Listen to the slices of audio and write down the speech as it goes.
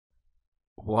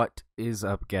What is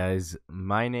up, guys?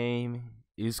 My name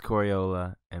is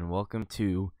Coriola, and welcome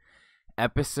to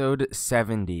episode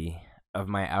 70 of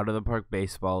my Out of the Park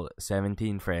Baseball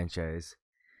 17 franchise.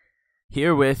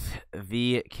 Here with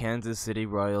the Kansas City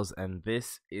Royals, and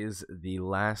this is the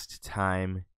last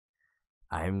time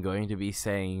I'm going to be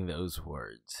saying those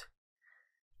words.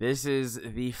 This is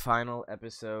the final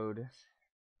episode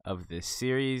of this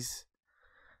series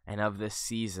and of this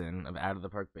season of Out of the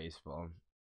Park Baseball.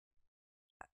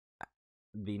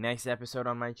 The next episode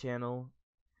on my channel,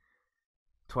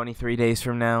 23 days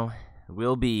from now,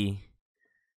 will be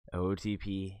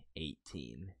OTP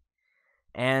 18.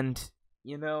 And,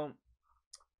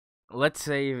 let's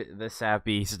save the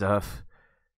sappy stuff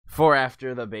for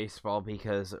after the baseball,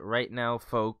 because right now,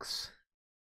 folks,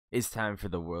 it's time for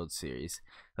the World Series.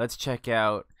 Let's check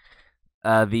out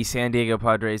the San Diego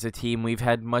Padres, a team we've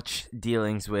had much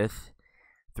dealings with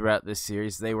throughout this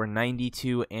series. They were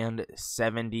 92 and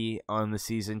 70 on the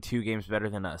season, 2 games better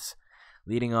than us.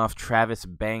 Leading off, Travis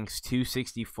Banks,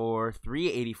 264,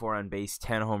 384 on base,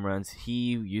 10 home runs.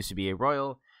 He used to be a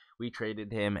Royal. We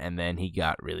traded him, and then he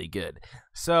got really good.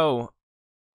 So,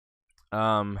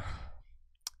 you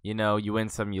win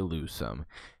some, you lose some.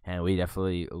 And we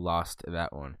definitely lost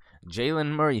that one. Jalen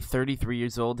Murray, 33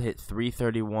 years old, hit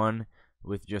 331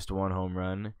 with just 1 home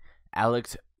run.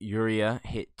 Alex Uria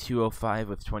hit 205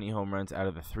 with 20 home runs out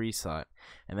of the 3 slot.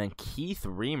 And then Keith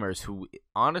Reimers, who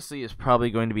honestly is probably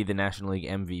going to be the National League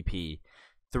MVP,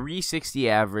 360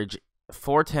 average,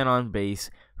 410 on base,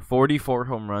 44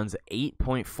 home runs,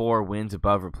 8.4 wins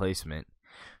above replacement.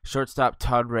 Shortstop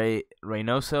Todd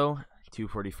Reynoso,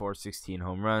 244, 16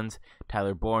 home runs.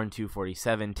 Tyler Bourne,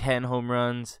 247, 10 home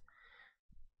runs.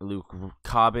 Luke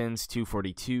Cobbins,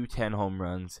 242, 10 home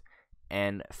runs.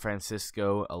 And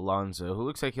Francisco Alonso, who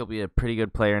looks like he'll be a pretty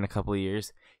good player in a couple of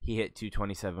years. He hit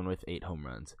 227 with 8 home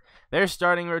runs. Their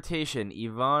starting rotation,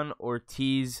 Ivan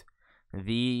Ortiz,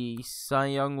 the Cy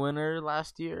Young winner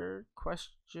last year?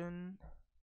 Question?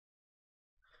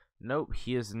 Nope,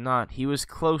 he is not. He was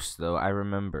close, though, I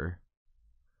remember.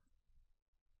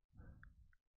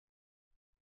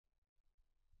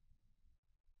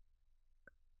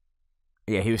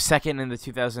 Yeah, he was second in the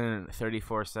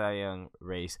 2034 Cy Young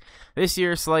race. This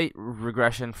year, slight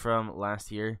regression from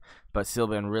last year, but still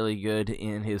been really good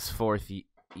in his third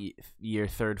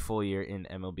full year in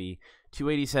MLB.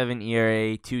 287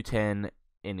 ERA, 210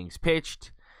 innings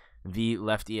pitched. The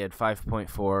lefty had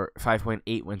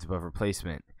 5.8 wins above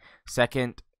replacement.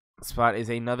 Second spot is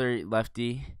another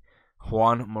lefty,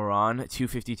 Juan Moran,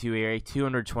 252 ERA,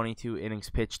 222 innings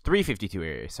pitched, 352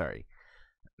 ERA, sorry.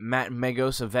 Matt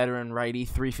Megos, a veteran righty,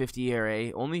 350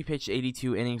 ERA, only pitched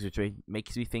 82 innings, which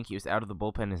makes me think he was out of the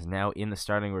bullpen, is now in the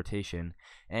starting rotation.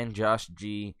 And Josh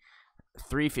G,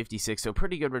 356, so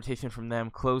pretty good rotation from them.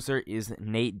 Closer is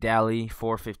Nate Daly,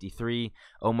 453.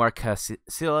 Omar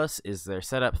Casillas is their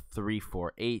setup,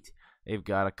 348. They've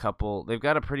got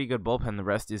a pretty good bullpen. The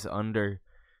rest is under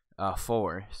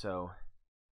 4, so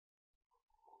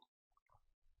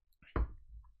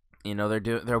their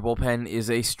bullpen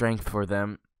is a strength for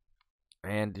them.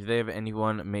 And do they have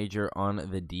anyone major on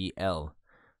the DL?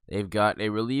 They've got a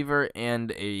reliever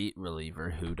and a reliever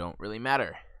who don't really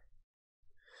matter.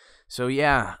 So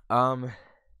yeah,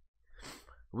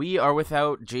 we are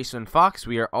without Jason Fox.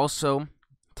 We are also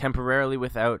temporarily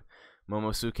without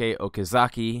Momosuke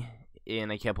Okazaki. In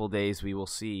a couple days, we will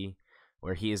see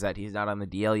where he is at. He's not on the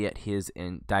DL yet. His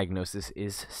diagnosis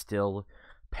is still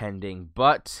pending.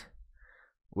 But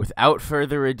without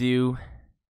further ado,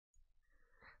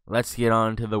 let's get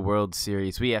on to the World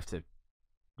Series. We have to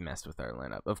mess with our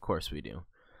lineup. Of course we do.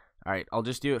 All right, I'll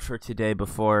just do it for today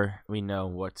before we know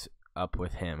what's up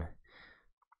with him.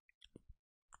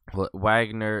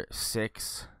 Wagner,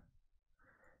 6.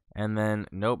 And then,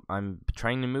 nope, I'm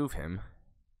trying to move him.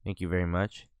 Thank you very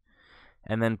much.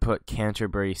 And then put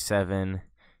Canterbury, 7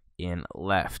 in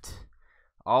left.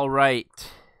 All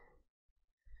right.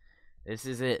 This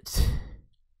is it.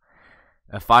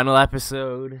 A final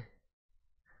episode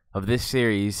of this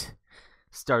series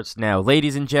starts now.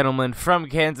 Ladies and gentlemen, from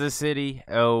Kansas City.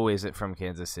 Oh, is it from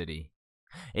Kansas City?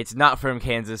 It's not from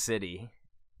Kansas City.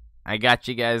 I got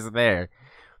you guys there.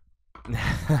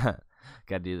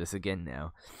 Gotta do this again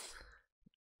now.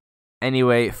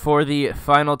 Anyway, for the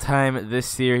final time this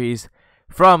series,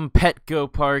 from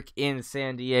Petco Park in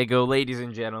San Diego, ladies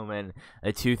and gentlemen,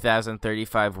 the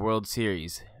 2035 World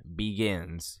Series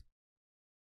begins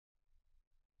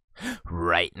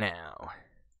right now.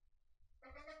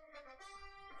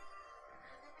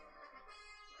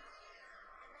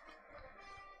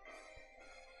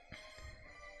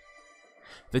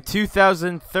 The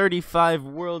 2035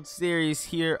 World Series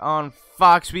here on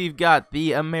Fox. We've got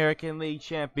the American League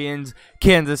champions,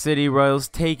 Kansas City Royals,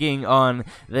 taking on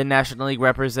the National League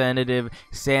representative,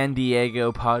 San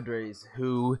Diego Padres,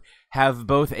 who have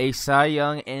both a Cy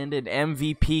Young and an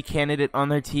MVP candidate on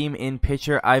their team in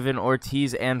pitcher Ivan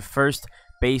Ortiz and first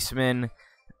baseman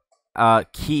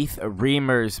Keith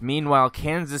Reamers. Meanwhile,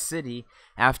 Kansas City,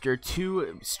 after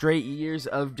 2 straight years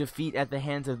of defeat at the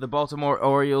hands of the Baltimore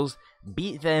Orioles,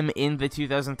 beat them in the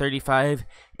 2035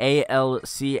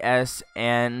 ALCS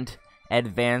and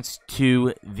advanced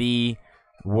to the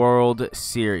World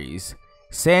Series.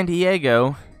 San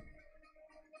Diego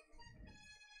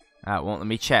won't let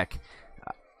me check.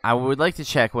 I would like to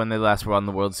check when they last won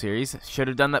the World Series. Should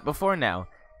have done that before now.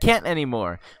 Can't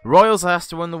anymore. Royals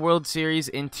last won the World Series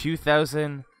in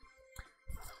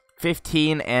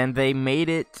 2015, and they made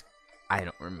it. I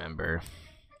don't remember.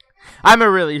 I'm a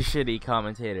really shitty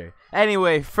commentator.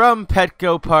 Anyway, from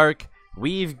Petco Park,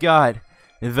 we've got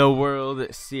the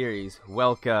World Series.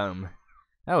 Welcome.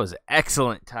 That was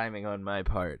excellent timing on my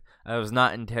part. That was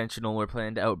not intentional or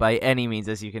planned out by any means,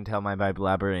 as you can tell by my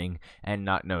blabbering and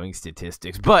not knowing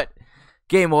statistics. But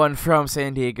Game 1 from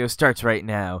San Diego starts right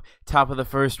now. Top of the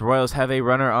first, Royals have a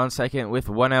runner on second with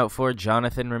 1 out for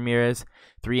Jonathan Ramirez.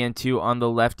 3-2 on the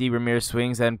lefty. Ramirez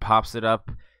swings and pops it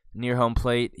up near home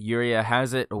plate. Uria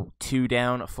has it. 2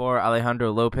 down for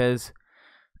Alejandro Lopez.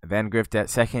 Vandegrift at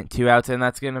second. 2 outs, and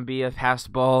that's going to be a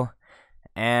passed ball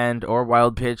or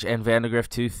wild pitch. And Vandegrift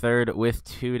to third with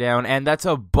 2 down, and that's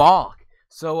a balk.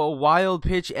 So a wild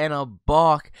pitch and a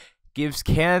balk gives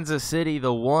Kansas City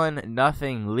the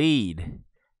 1-0 lead.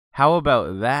 How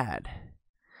about that?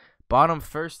 Bottom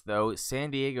first, though,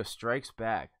 San Diego strikes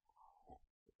back.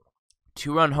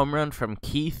 2-run home run from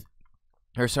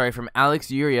from Alex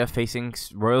Uria facing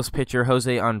Royals pitcher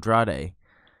Jose Andrade.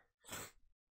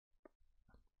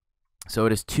 So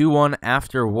it is 2-1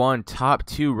 after 1. Top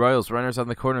 2 Royals runners on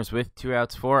the corners with 2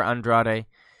 outs for Andrade.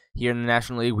 Here in the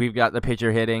National League, we've got the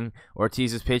pitcher hitting.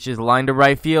 Ortiz's pitch is lined to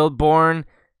right field. Bourne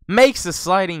makes a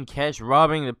sliding catch,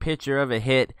 robbing the pitcher of a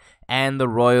hit and the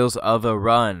Royals of a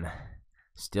run.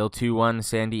 Still 2-1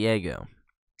 San Diego.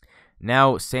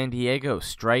 Now San Diego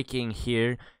striking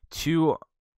here. 2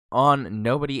 on,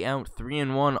 nobody out.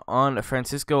 3-1 on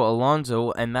Francisco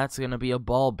Alonso, and that's going to be a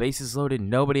ball. Bases loaded,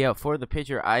 nobody out for the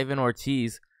pitcher, Ivan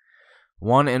Ortiz.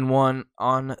 1-1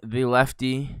 on the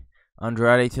lefty.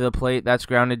 Andrade to the plate. That's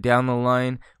grounded down the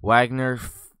line. Wagner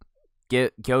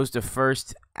goes to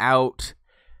first, out.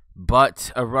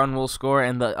 But a run will score,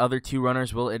 and the other 2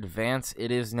 runners will advance.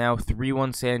 It is now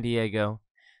 3-1 San Diego.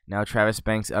 Now Travis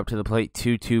Banks up to the plate.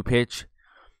 2-2 pitch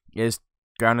is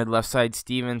grounded left side.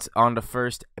 Stevens on to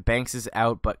first. Banks is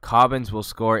out, but Cobbins will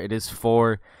score. It is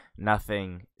 4-0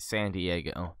 San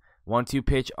Diego. 1-2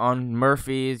 pitch on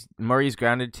Murphy. Murray's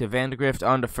grounded to Vandegrift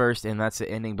on to first, and that's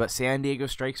the inning. But San Diego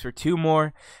strikes for 2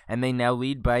 more, and they now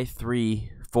lead by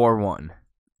 3, 4-1.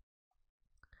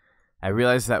 I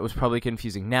realize that was probably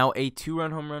confusing. Now a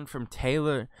 2-run home run from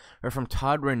Todd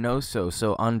Reynoso.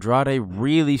 So Andrade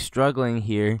really struggling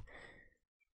here.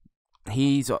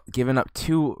 He's given up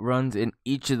 2 runs in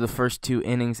each of the first 2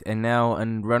 innings, and now a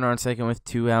runner on second with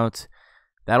 2 outs.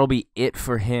 That'll be it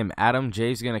for him. Adam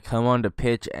Jay's going to come on to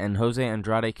pitch, and Jose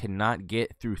Andrade cannot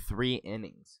get through 3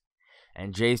 innings.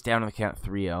 And Jay's down on the count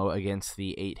 3-0 against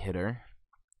the 8-hitter.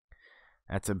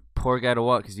 That's a poor guy to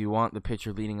walk because you want the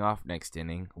pitcher leading off next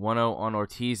inning. 1-0 on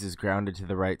Ortiz is grounded to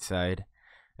the right side.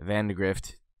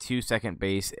 Vandegrift to second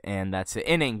base, and that's the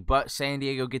inning. But San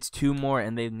Diego gets 2 more,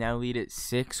 and they now lead it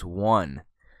 6-1.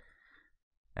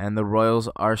 And the Royals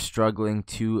are struggling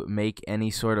to make any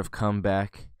sort of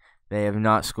comeback. They have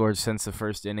not scored since the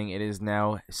first inning. It is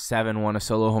now 7-1, a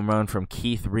solo home run from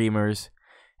Keith Reamers,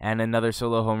 and another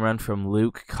solo home run from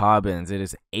Luke Cobbins. It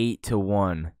is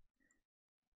 8-1.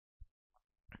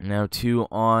 Now 2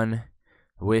 on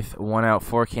with 1 out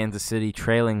for Kansas City,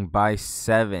 trailing by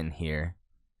 7 here.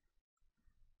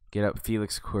 Get up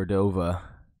Felix Cordova.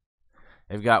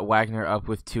 They've got Wagner up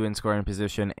with 2 in scoring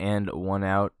position and 1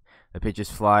 out. The pitch is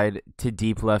flied to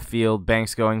deep left field.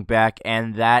 Banks going back,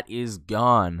 and that is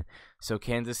gone. So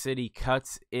Kansas City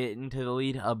cuts it into the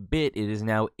lead a bit. It is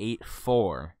now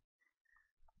 8-4.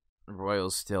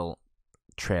 Royals still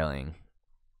trailing.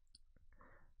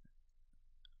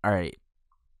 All right.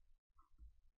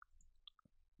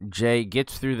 Jay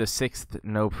gets through the 6th,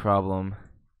 no problem.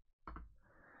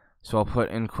 So I'll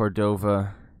put in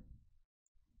Cordova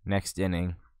next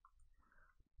inning,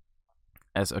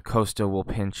 as Acosta will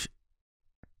pinch.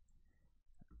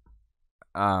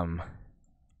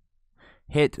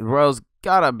 Hit. Royals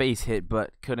got a base hit, but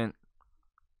couldn't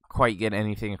quite get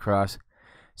anything across.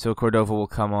 So Cordova will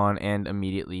come on, and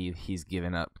immediately he's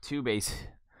given up. 2 base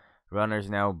runners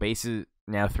now. Bases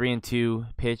now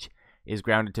 3-2. Pitch is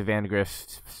grounded to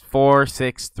Vandegrift.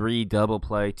 4-6-3 double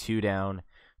play. 2 down.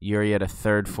 Uri at a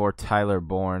third for Tyler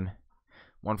Bourne.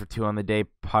 1 for 2 on the day.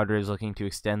 Padres looking to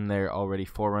extend their already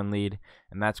 4-run lead,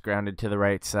 and that's grounded to the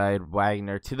right side.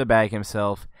 Wagner to the bag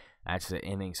himself. That's the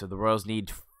inning. So the Royals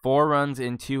need 4 runs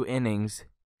in 2 innings.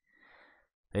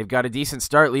 They've got a decent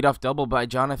start. Leadoff double by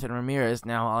Jonathan Ramirez.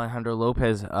 Now Alejandro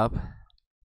Lopez up.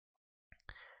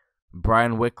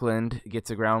 Brian Wickland gets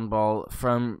a ground ball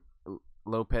from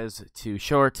Lopez to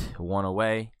short. 1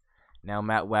 away. Now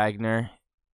Matt Wagner,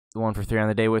 1 for 3 on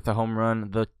the day with a home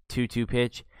run. The 2-2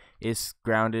 pitch is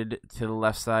grounded to the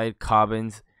left side.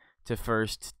 Cobbins to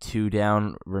first. 2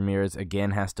 down. Ramirez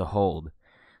again has to hold.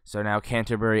 So now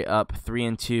Canterbury up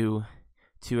 3-2.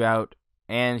 2 out.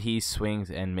 And he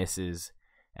swings and misses.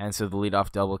 And so the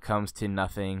leadoff double comes to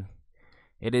nothing.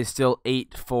 It is still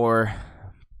 8 for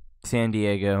San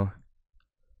Diego.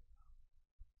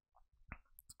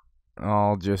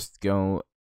 I'll just go,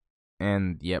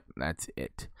 and yep, that's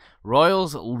it.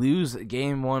 Royals lose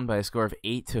game 1 by a score of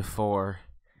 8-4.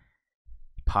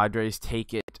 Padres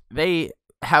take it. They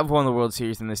have won the World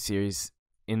Series in this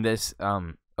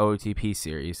OOTP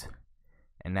series,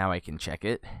 and now I can check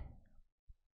it.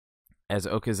 As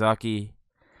Okazaki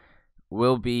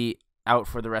will be out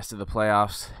for the rest of the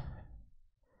playoffs.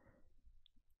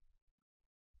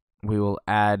 We will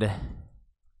add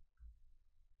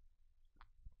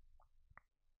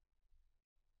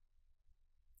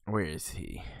where is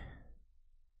he?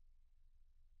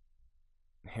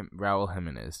 Raul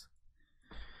Jimenez.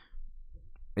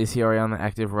 Is he already on the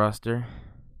active roster?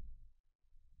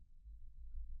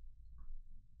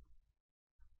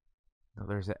 No,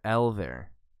 there's an L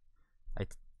there. I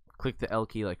clicked the L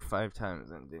key like 5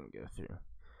 times and it didn't go through.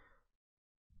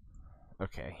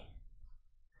 Okay.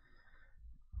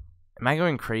 Am I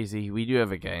going crazy? We do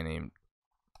have a guy named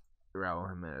Raul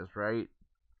Jimenez, right?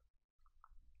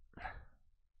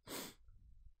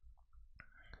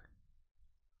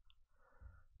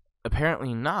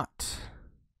 Apparently not.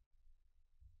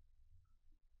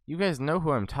 You guys know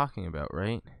who I'm talking about,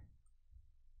 right?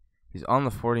 He's on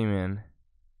the 40-man.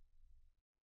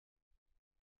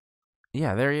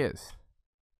 Yeah, there he is.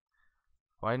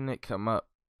 Why didn't it come up?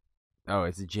 Oh,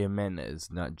 it's Jimenez,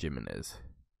 not Jimenez.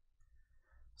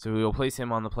 So we will place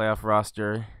him on the playoff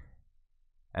roster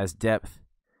as depth.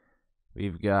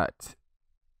 We've got,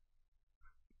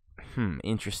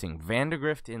 interesting.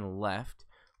 Vandegrift in left,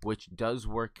 which does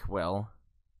work well.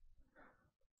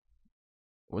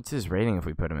 What's his rating if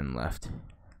we put him in left?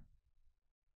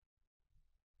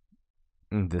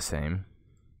 The same.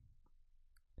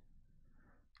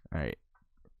 Alright.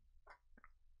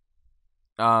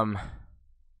 And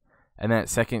then at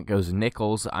second goes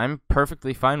Nichols. I'm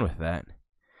perfectly fine with that,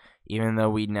 even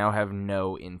though we now have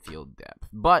no infield depth.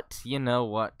 But, you know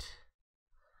what?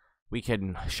 We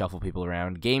can shuffle people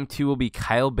around. Game 2 will be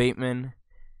Kyle Bateman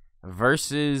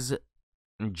versus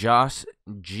Josh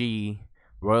G.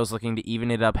 Royals looking to even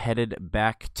it up, headed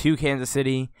back to Kansas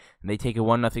City. And they take a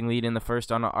 1-0 lead in the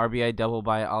first on an RBI double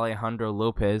by Alejandro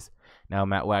Lopez. Now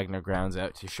Matt Wagner grounds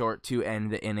out to short to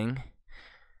end the inning.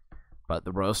 But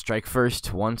the Royals strike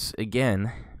first once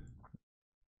again.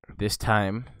 This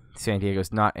time, San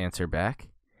Diego's not answer back.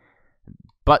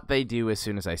 But they do as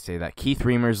soon as I say that. Keith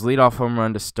Reamer's leadoff home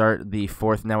run to start the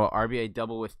fourth. Now an RBI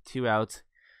double with 2 outs.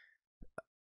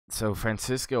 So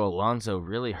Francisco Alonso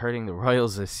really hurting the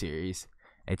Royals this series.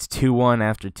 It's 2-1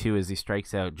 after 2 as he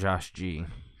strikes out Josh G.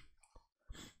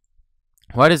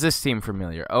 Why does this seem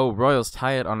familiar? Oh, Royals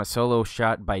tie it on a solo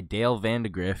shot by Dale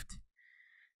Vandegrift.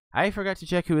 I forgot to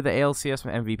check who the ALCS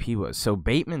MVP was. So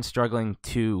Bateman struggling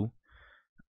too,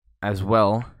 as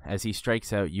well, as he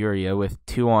strikes out Uria with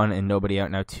 2 on and nobody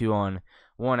out. Now 2 on,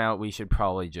 1 out. We should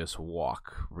probably just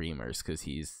walk Reamers because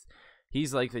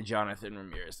he's like the Jonathan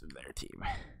Ramirez of their team.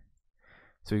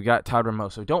 So we've got Todd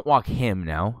Ramoso. Don't walk him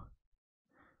now.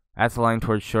 That's the line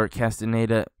towards short.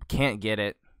 Castaneda can't get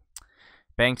it.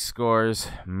 Banks scores.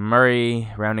 Murray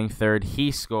rounding third. He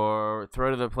score.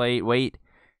 Throw to the plate. Wait.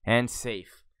 And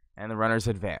safe. And the runners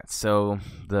advance. So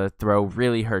the throw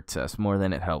really hurts us more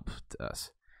than it helped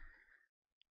us.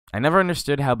 I never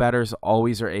understood how batters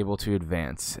always are able to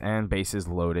advance. And bases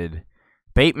loaded.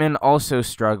 Bateman also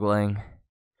struggling.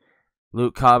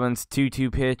 Luke Cobbins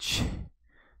 2-2 pitch.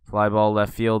 Fly ball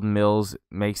left field. Mills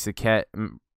makes the catch.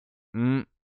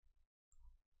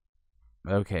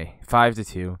 Okay,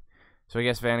 5-2. So I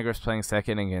guess Vandegrift's playing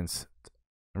second against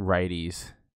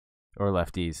righties or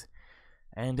lefties.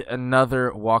 And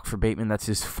another walk for Bateman. That's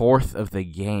his 4th of the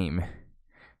game.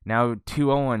 Now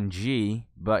 2-0 on G,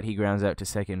 but he grounds out to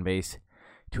second base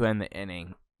to end the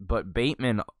inning. But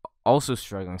Bateman also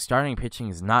struggling. Starting pitching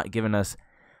has not given us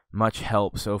much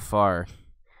help so far.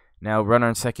 Now runner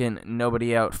on second,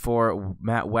 nobody out for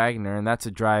Matt Wagner, and that's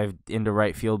a drive into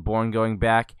right field. Bourne going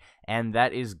back, and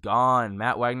that is gone.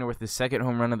 Matt Wagner with his second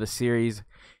home run of the series,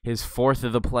 his fourth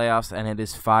of the playoffs, and it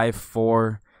is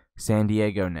 5-4 San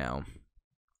Diego now.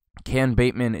 Can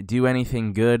Bateman do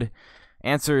anything good?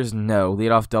 Answer is no.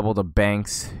 Leadoff double to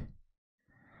Banks.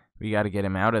 We got to get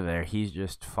him out of there. He's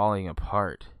just falling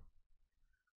apart.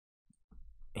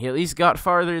 He at least got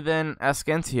farther than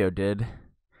Ascencio did.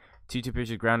 2-2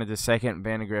 pitches grounded to second.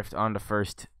 Vandegrift on to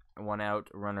first. 1 out.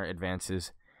 Runner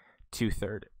advances to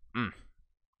third.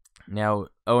 Now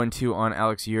 0-2 on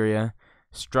Alex Uria.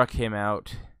 Struck him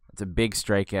out. That's a big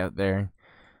strikeout there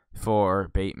for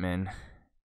Bateman.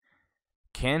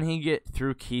 Can he get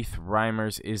through Keith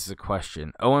Reimers is the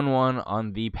question. 0-1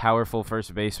 on the powerful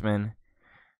first baseman.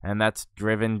 And that's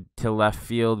driven to left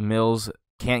field. Mills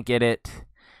can't get it.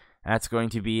 That's going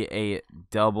to be a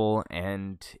double,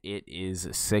 and it is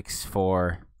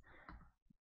 6-4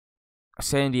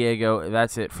 San Diego.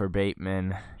 That's it for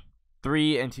Bateman.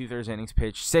 3 2/3 innings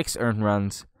pitched, 6 earned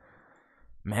runs.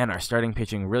 Man, our starting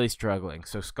pitching really struggling.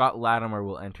 So Scott Latimer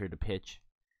will enter to pitch.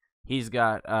 He's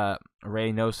got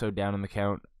Reynoso down in the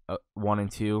count,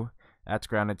 1-2. That's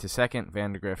grounded to second.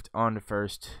 Vandegrift on to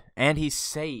first, and he's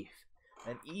safe.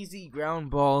 An easy ground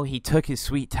ball. He took his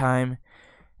sweet time,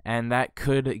 and that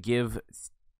could give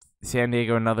San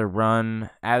Diego another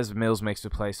run as Mills makes the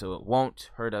play, so it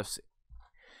won't hurt us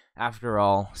after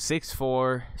all.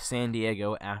 6-4 San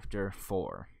Diego after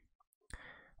 4.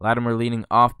 Latimer leading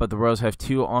off, but the Royals have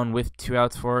 2 on with 2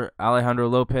 outs for Alejandro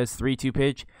Lopez. 3-2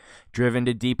 pitch, driven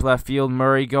to deep left field.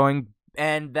 Murray going,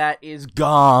 and that is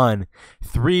gone.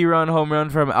 3-run home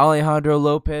run from Alejandro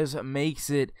Lopez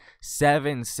makes it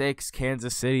 7-6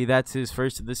 Kansas City. That's his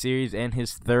first of the series and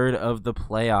his third of the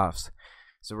playoffs.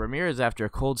 So Ramirez, after a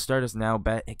cold start, has now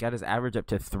got his average up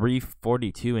to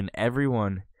 342, and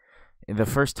everyone in the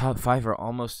first top 5 are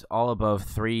almost all above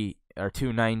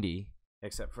 290.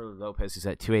 Except for Lopez, who's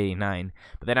at 289.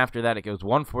 But then after that, it goes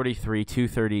 143,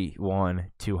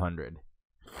 231, 200.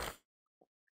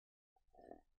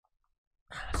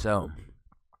 So,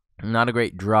 not a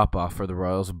great drop-off for the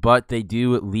Royals, but they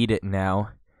do lead it now.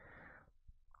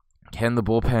 Can the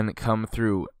bullpen come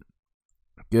through?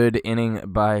 Good inning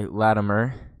by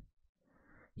Latimer.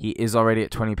 He is already at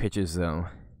 20 pitches, though.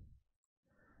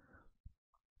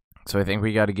 So I think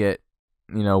we got to get,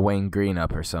 Wayne Green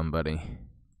up or somebody.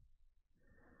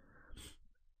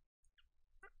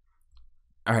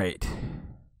 All right.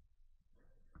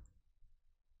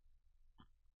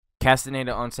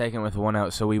 Castaneda on second with 1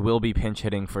 out, so we will be pinch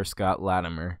hitting for Scott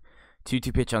Latimer.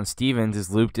 2-2 pitch on Stevens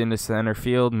is looped into center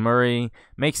field. Murray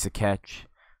makes the catch.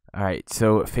 All right,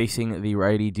 so facing the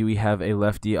righty, do we have a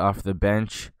lefty off the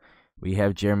bench? We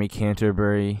have Jeremy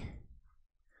Canterbury.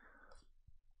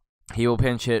 He will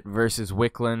pinch hit versus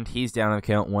Wickland. He's down on the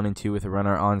count 1-2 with a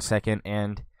runner on second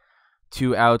and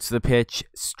 2 outs. The pitch,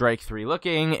 strike 3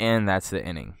 looking, and that's the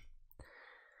inning.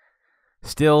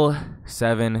 Still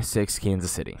 7-6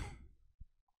 Kansas City.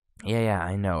 Yeah,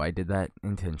 I know. I did that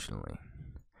intentionally.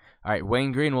 All right,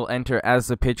 Wayne Green will enter as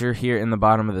the pitcher here in the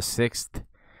bottom of the 6th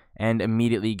and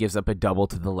immediately gives up a double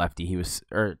to the lefty.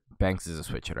 Banks is a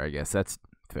switch hitter, I guess. That's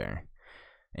fair.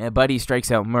 And Buddy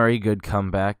strikes out Murray. Good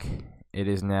comeback. It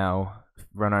is now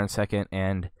runner on second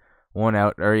and 1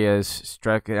 out. Urias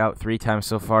struck it out 3 times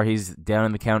so far. He's down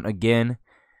in the count again.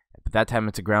 But that time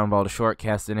it's a ground ball to short.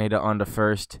 Castaneda on to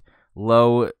first.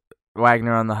 Low.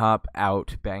 Wagner on the hop.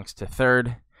 Out. Banks to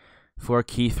third. For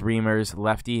Keith Reimers.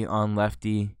 Lefty on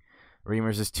lefty.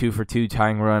 Reimers is 2 for 2.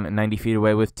 Tying run 90 feet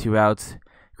away with 2 outs.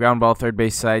 Ground ball third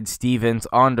base side. Stevens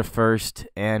on to first.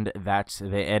 And that's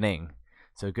the inning.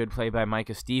 So good play by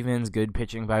Micah Stevens. Good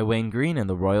pitching by Wayne Green. And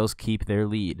the Royals keep their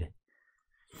lead.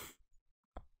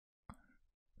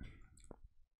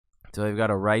 So they've got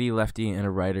a righty, lefty, and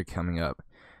a righter coming up.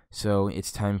 So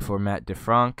it's time for Matt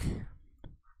DeFranc.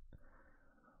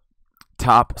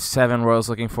 Top 7 Royals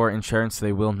looking for insurance.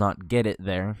 They will not get it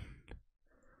there.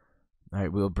 All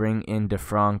right, we'll bring in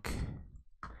DeFranc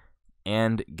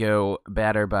and go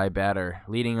batter by batter.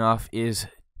 Leading off is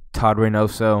Todd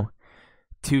Reynoso.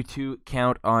 2-2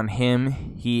 count on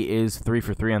him. He is 3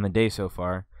 for 3 on the day so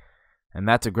far. And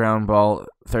that's a ground ball,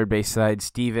 third base side.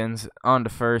 Stevens on to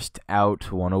first, out,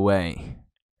 1 away.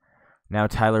 Now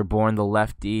Tyler Bourne, the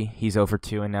lefty. He's 0 for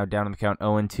 2 and now down on the count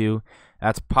 0-2.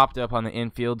 That's popped up on the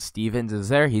infield. Stevens is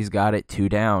there. He's got it 2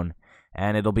 down.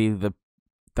 And it'll be the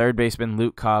third baseman,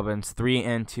 Luke Cobbins,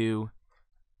 3-2.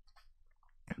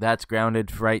 That's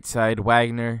grounded right side.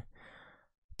 Wagner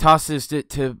tosses it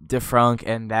to DeFrank,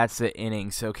 and that's the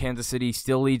inning. So Kansas City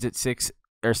still leads at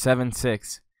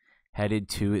 7-6, headed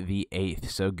to the 8th.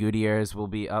 So Gutierrez will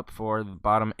be up for the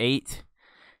bottom 8,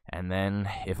 and then,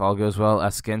 if all goes well,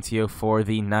 Ascencio for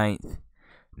the 9th.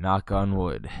 Knock on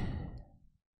wood.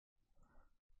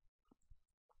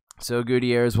 So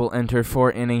Gutierrez will enter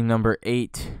for inning number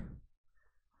 8.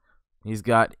 He's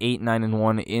got 8, 9, and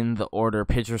 1 in the order.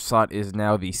 Pitcher slot is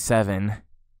now the 7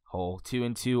 hole. 2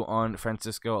 and 2 on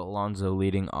Francisco Alonso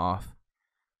leading off.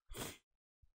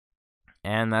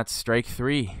 And that's strike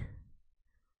 3.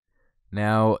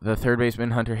 Now, the third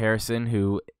baseman, Hunter Harrison,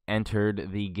 who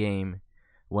entered the game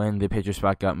when the pitcher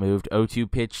spot got moved. 0-2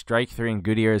 pitch, strike 3, and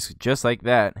Gutierrez just like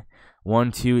that.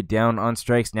 1-2 down on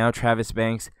strikes. Now Travis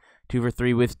Banks, 2 for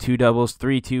 3 with 2 doubles.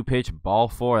 3-2 pitch, ball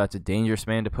 4. That's a dangerous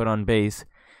man to put on base.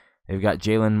 They've got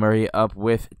Jalen Murray up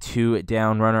with 2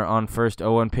 down, runner on first.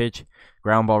 0-1 pitch,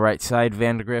 ground ball right side.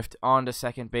 Vandegrift on to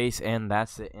second base, and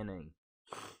that's the inning.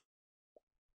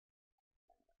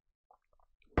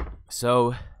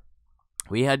 So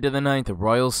we head to the 9th.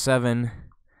 Royals 7,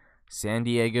 San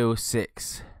Diego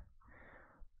 6.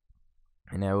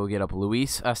 And now we'll get up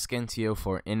Luis Ascencio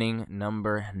for inning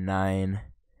number 9.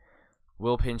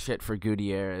 We'll pinch hit for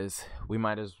Gutierrez. We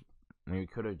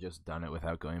could have just done it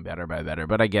without going batter by batter,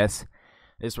 but I guess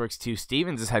this works too.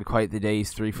 Stevens has had quite the day.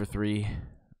 He's 3 for 3.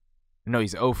 No,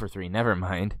 he's 0 for 3. Never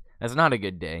mind. That's not a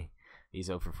good day. He's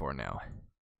 0 for 4 now.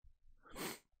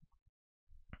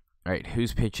 All right,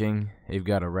 who's pitching? They've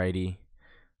got a righty.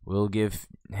 We'll give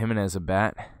Jimenez a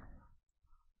bat.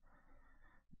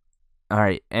 All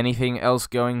right, anything else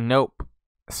going? Nope.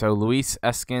 So Luis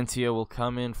Ascencio will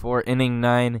come in for inning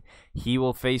 9. He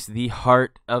will face the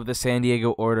heart of the San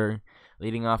Diego order.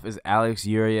 Leading off is Alex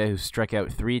Uria, who struck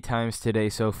out 3 times today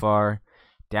so far.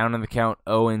 Down on the count,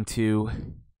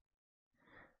 0-2.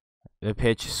 The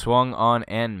pitch swung on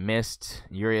and missed.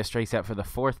 Uria strikes out for the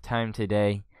 4th time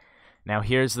today. Now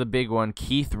here's the big one.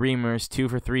 Keith Reimers, 2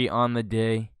 for 3 on the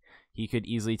day. He could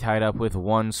easily tie it up with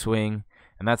 1 swing.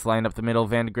 And that's lined up the middle.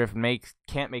 Vandegrift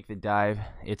can't make the dive.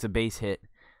 It's a base hit.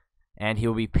 And he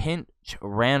will be pinch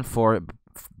ran for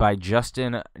by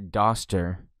Justin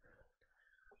Doster.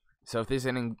 So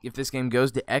if this game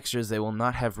goes to extras, they will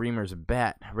not have Reimers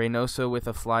bat. Reynoso with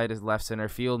a fly to left center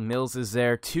field. Mills is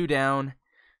there. 2 down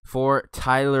for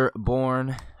Tyler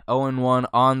Bourne. 0-1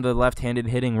 on the left-handed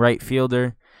hitting right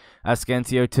fielder.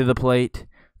 Ascencio to the plate.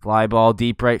 Fly ball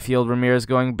deep right field. Ramirez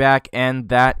going back, and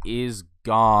that is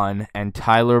gone. And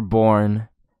Tyler Bourne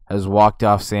has walked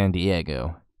off San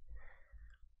Diego.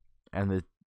 And the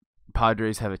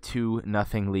Padres have a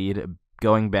 2-0 lead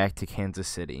going back to Kansas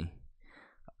City.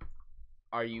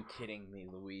 Are you kidding me,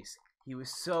 Luis? He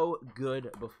was so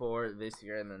good before this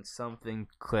year, and then something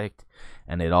clicked,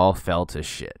 and it all fell to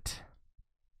shit.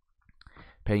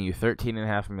 Paying you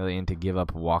 $13.5 million to give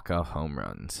up walk-off home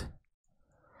runs.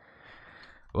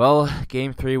 Well,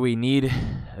 Game 3, we need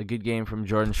a good game from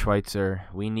Jordan Schweitzer.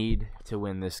 We need to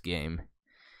win this game.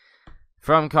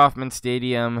 From Kauffman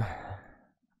Stadium,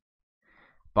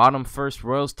 bottom first,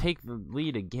 Royals take the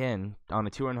lead again on a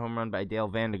 2-run home run by Dale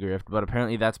Vandegrift, but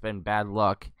apparently that's been bad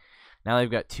luck. Now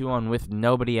they've got 2 on with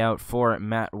nobody out for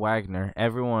Matt Wagner.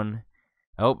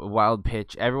 Wild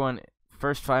pitch.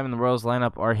 First 5 in the Royals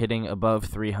lineup are hitting above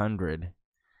 300.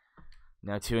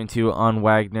 Now 2-2 on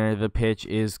Wagner. The pitch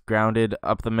is grounded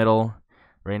up the middle.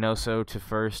 Reynoso to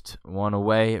first, 1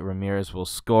 away. Ramirez will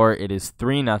score. It is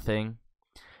 3-0.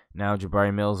 Now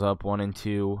Jabari Mills up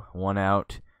 1-2, 1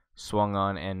 out. Swung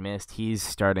on and missed. He's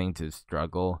starting to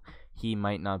struggle. He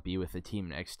might not be with the team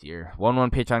next year.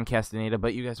 1-1 pitch on Castaneda,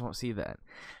 but you guys won't see that.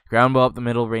 Ground ball up the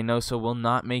middle. Reynoso will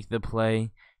not make the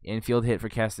play. Infield hit for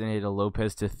Castaneda.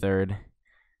 Lopez to third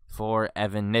for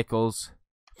Evan Nichols.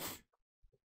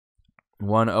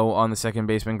 1-0 on the second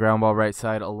baseman. Ground ball right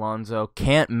side. Alonso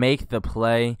can't make the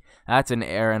play. That's an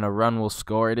error, and a run will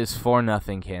score. It is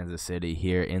 4-0 Kansas City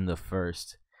here in the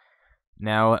first.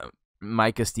 Now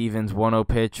Micah Stevens, 1-0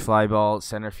 pitch, fly ball,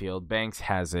 center field. Banks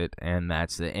has it, and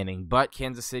that's the inning. But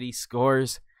Kansas City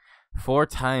scores 4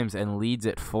 times and leads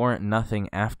at 4-0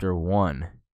 after 1.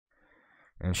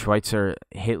 And Schweitzer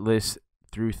hitless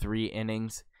through 3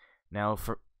 innings. Now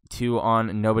for 2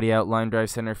 on, nobody out, line drive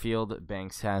center field.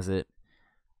 Banks has it.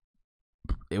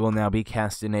 It will now be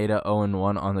Castaneda,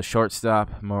 0-1 on the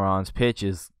shortstop. Moran's pitch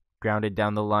is grounded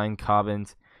down the line.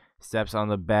 Cobbins steps on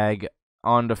the bag.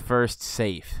 On to first,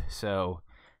 safe. So,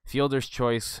 fielder's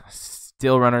choice.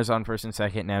 Still runners on first and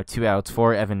second. Now 2 outs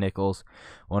for Evan Nichols.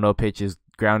 1-0 pitch is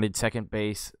grounded second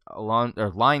base.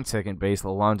 Line second base.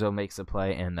 Alonso makes the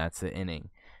play, and that's the inning.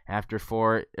 After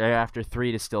 3,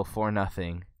 it is still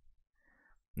 4-0.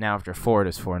 Now after 4, it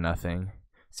is 4-0.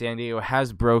 San Diego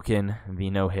has broken the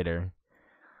no-hitter.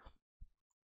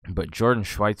 But Jordan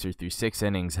Schweitzer through 6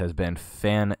 innings has been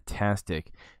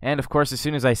fantastic. And, of course, as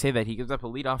soon as I say that, he gives up a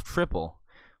leadoff triple.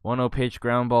 1-0 pitch,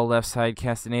 ground ball left side.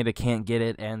 Castaneda can't get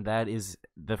it, and that is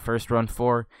the first run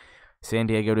for San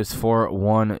Diego. It is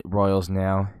 4-1 Royals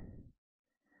now.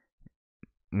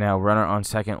 Now runner on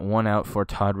second, 1 out for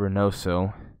Todd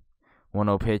Reynoso.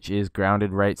 1-0 pitch is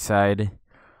grounded right side.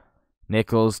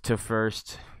 Nichols to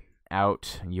first,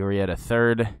 out. Urieta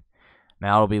third.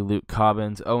 Now it'll be Luke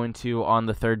Cobbins, 0-2 on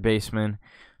the third baseman.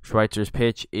 Schweitzer's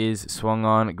pitch is swung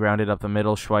on, grounded up the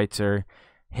middle. Schweitzer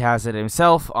has it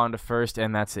himself onto first,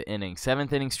 and that's the inning.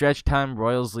 7th inning stretch time.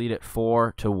 Royals lead at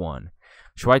 4-1.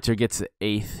 Schweitzer gets the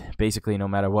 8th, basically no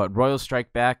matter what. Royals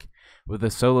strike back with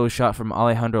a solo shot from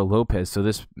Alejandro Lopez, so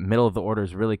this middle of the order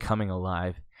is really coming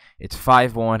alive. It's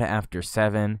 5-1 after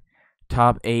 7.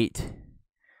 Top 8.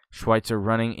 Schweitzer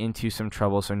running into some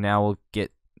trouble, so now we'll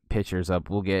get pitchers up.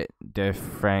 We'll get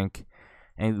DeFrank,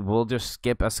 and we'll just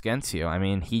skip Ascencio. I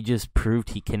mean, he just proved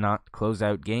he cannot close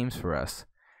out games for us.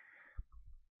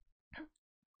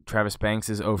 Travis Banks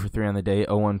is 0 for 3 on the day.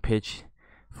 0-1 pitch,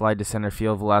 fly to center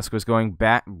field. Velasquez going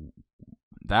back.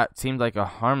 That seemed like a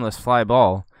harmless fly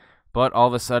ball, but all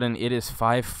of a sudden it is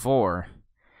 5-4,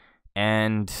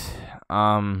 and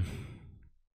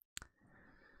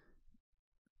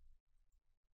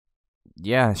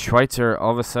yeah, Schweitzer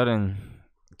all of a sudden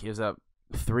gives up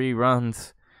 3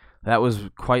 runs. That was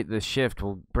quite the shift.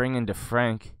 We'll bring in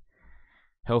DeFrank.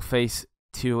 He'll face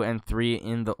 2 and 3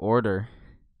 in the order.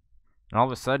 And all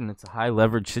of a sudden, it's a high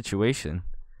leverage situation.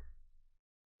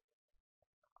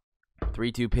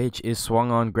 3-2 pitch is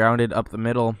swung on, grounded up the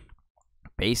middle.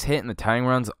 Base hit, and the tying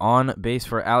run's on base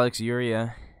for Alex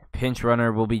Uria. Pinch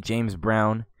runner will be James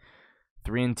Brown.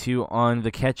 3-2 on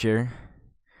the catcher.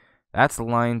 That's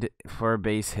lined for a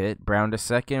base hit. Brown to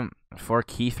second for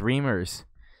Keith Reimers.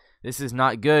 This is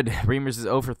not good. Reimers is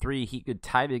 0 for 3. He could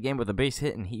tie the game with a base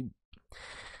hit, and he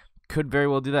could very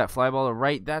well do that. Fly ball to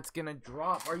right. That's going to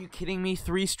drop. Are you kidding me?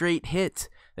 3 straight hits.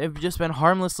 They've just been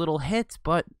harmless little hits,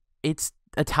 but it's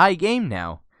a tie game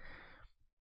now.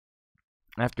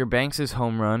 After Banks'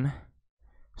 home run,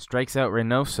 strikes out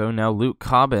Reynoso. Now Luke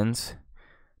Cobbins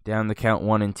down the count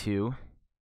 1-2.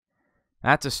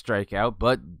 That's a strikeout,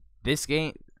 but this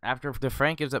game, after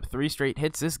DeFrank gives up 3 straight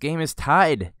hits, this game is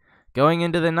tied going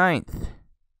into the 9th.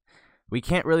 We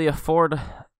can't really afford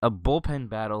a bullpen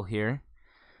battle here.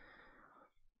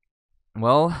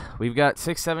 Well, we've got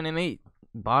 6, 7, and 8.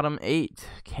 Bottom 8.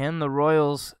 Can the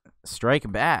Royals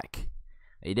strike back?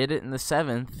 They did it in the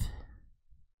 7th.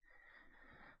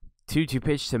 2-2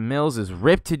 pitch to Mills is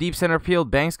ripped to deep center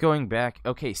field. Banks going back.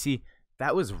 Okay, see,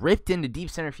 that was ripped into deep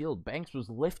center field. Banks was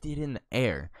lifted in the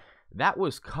air. That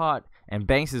was caught, and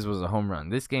Banks' was a home run.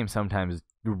 This game sometimes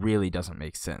really doesn't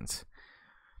make sense.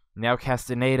 Now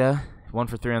Castaneda, 1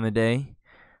 for 3 on the day.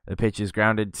 The pitch is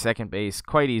grounded second base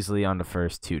quite easily onto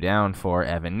first. 2 down for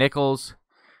Evan Nichols,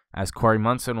 as Corey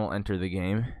Munson will enter the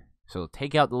game. So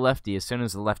take out the lefty as soon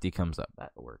as the lefty comes up.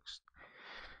 That works.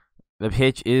 The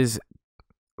pitch is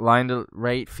lined to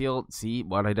right field. See,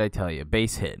 what did I tell you?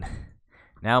 Base hit.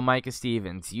 Now Micah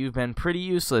Stevens, you've been pretty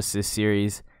useless this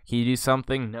series. Can you do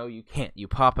something? No, you can't. You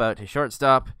pop out to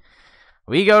shortstop.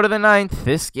 We go to the 9th.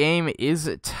 This game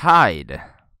is tied.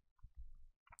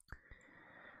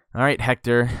 All right,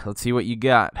 Hector, let's see what you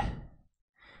got.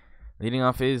 Leading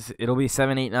off it'll be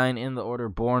 7, 8, 9 in the order.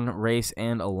 Bourne, Race,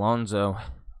 and Alonso.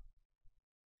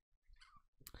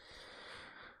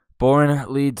 Bourne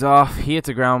leads off. He hits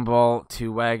a ground ball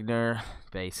to Wagner.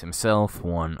 Base himself.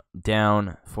 1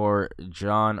 down for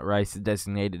John Rice, the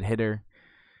designated hitter.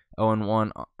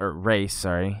 0-1, or Race,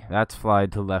 sorry. That's fly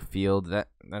to left field.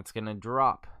 That's going to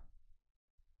drop.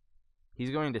 He's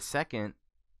going to second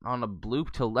on a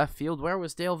bloop to left field. Where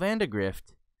was Dale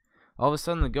Vandergrift? All of a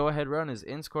sudden, the go-ahead run is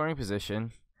in scoring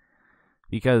position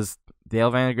because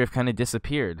Dale Vandergrift kind of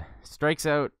disappeared. Strikes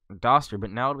out Doster, but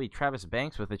now it'll be Travis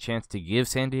Banks with a chance to give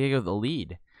San Diego the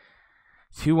lead.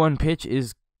 2-1 pitch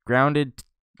is grounded.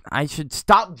 I should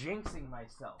stop jinxing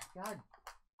myself. God.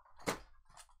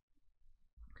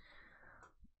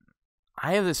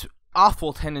 I have this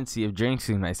awful tendency of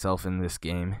jinxing myself in this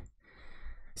game.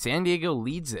 San Diego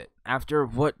leads it. After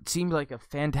what seemed like a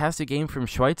fantastic game from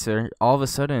Schweitzer, all of a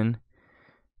sudden,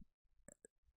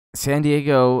 San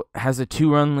Diego has a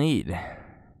 2-run lead.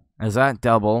 As that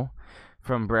double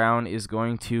from Brown is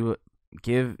going to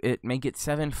make it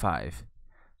 7-5.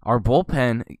 Our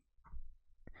bullpen,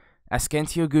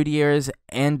 Ascencio Gutierrez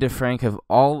and DeFrank have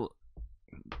all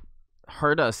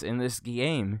hurt us in this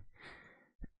game.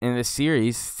 in this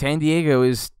series. San Diego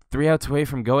is 3 outs away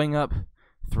from going up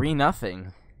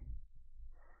 3-0.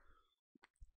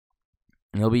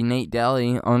 It'll be Nate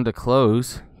Daly on to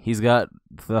close. He's got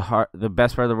the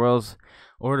best part of the Royals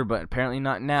order, but apparently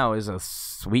not now. Is a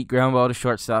sweet ground ball to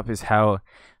shortstop is how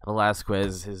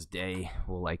Velasquez's day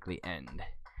will likely end.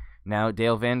 Now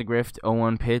Dale Vandegrift,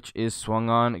 0-1 pitch is swung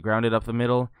on, grounded up the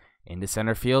middle into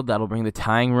center field. That'll bring the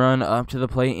tying run up to the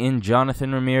plate in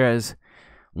Jonathan Ramirez.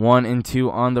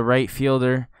 1-2 on the right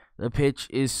fielder. The pitch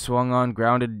is swung on,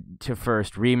 grounded to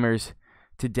first. Reimers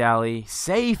to Daly.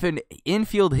 Safe, an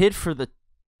infield hit for the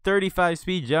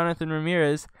 35-speed Jonathan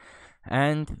Ramirez.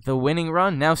 And the winning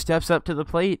run now steps up to the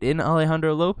plate in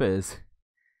Alejandro Lopez.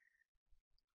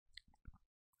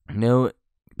 No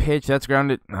pitch, that's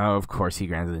grounded. Oh, of course, he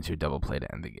grounds it into a double play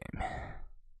to end the game.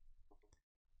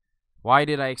 Why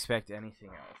did I expect anything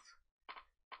else?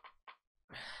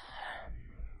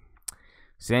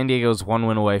 San Diego's 1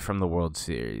 win away from the World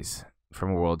Series, from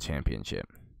a World Championship.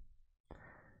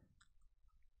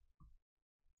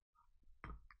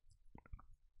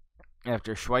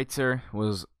 After Schweitzer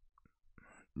was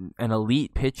an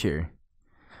elite pitcher,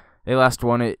 they last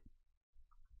won it.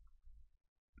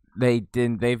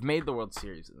 They've made the World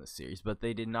Series in this series, but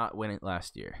they did not win it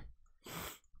last year.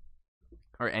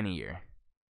 Or any year.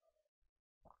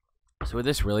 So would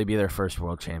this really be their first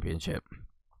World Championship?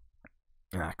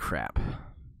 Ah, crap.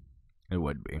 It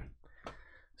would be.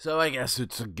 So I guess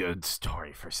it's a good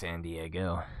story for San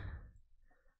Diego.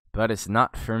 But it's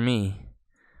not for me.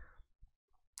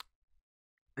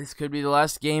 This could be the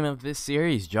last game of this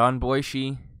series. John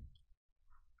Boyce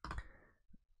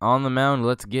on the mound.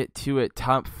 Let's get to it.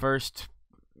 Top first.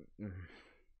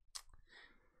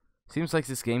 Seems like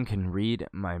this game can read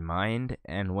my mind,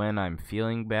 and when I'm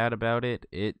feeling bad about it,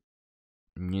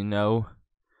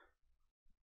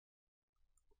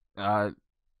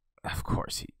 of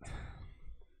course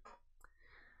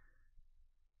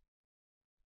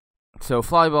So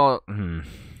fly ball,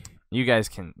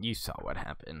 you saw what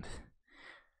happened.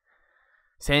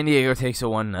 San Diego takes a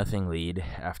 1-0 lead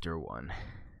after 1.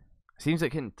 Seems it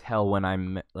can tell when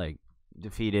I'm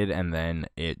defeated, and then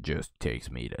it just takes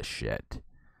me to shit.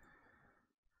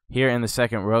 Here in the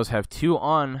second, Royals have 2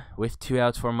 on with 2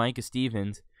 outs for Micah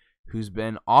Stevens, who's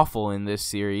been awful in this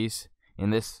series, in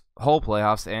this whole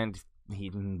playoffs, and he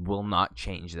will not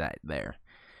change that there.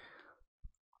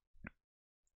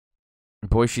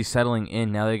 Boise settling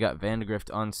in. Now they got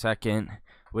Vandegrift on second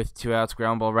with 2 outs.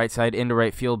 Ground ball right side into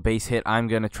right field. Base hit. I'm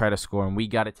going to try to score, and we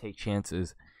got to take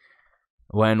chances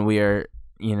when we are,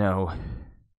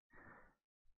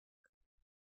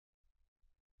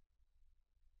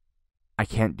 I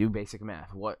can't do basic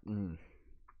math. What?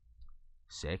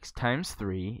 6 times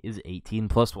 3 is 18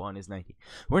 plus 1 is 19.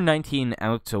 We're 19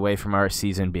 outs away from our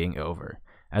season being over.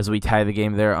 As we tie the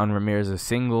game there on Ramirez's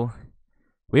single,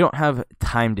 we don't have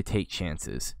time to take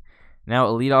chances. Now a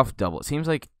leadoff double. It seems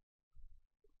like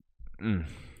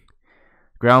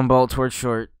ground ball towards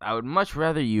short. I would much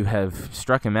rather you have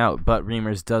struck him out, but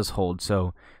Reimers does hold.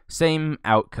 So same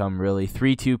outcome, really.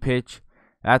 3-2 pitch.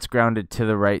 That's grounded to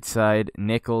the right side.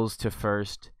 Nichols to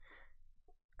first.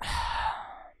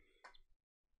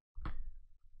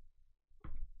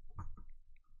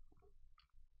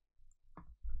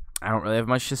 I don't really have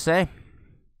much to say,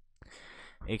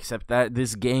 except that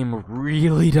this game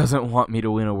really doesn't want me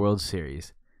to win a World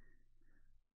Series.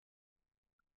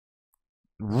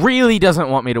 Really doesn't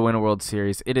want me to win a World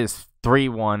Series. It is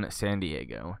 3-1 San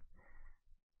Diego.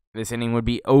 This inning would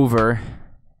be over,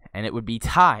 and it would be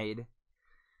tied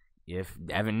if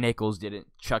Evan Nichols didn't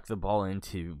chuck the ball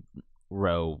into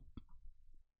row.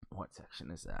 What section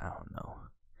is that? I don't know.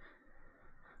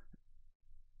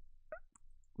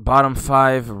 Bottom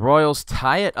 5, Royals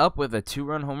tie it up with a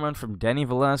 2-run home run from Denny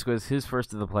Velasquez, his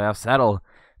first of the playoffs. That'll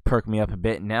perk me up a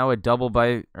bit. Now a double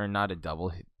not a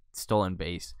double, stolen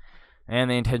base.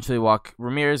 And they intentionally walk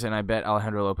Ramirez, and I bet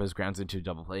Alejandro Lopez grounds into a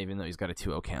double play, even though he's got a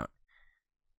 2-0 count.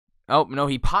 Oh, no,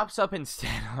 he pops up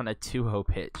instead on a 2-0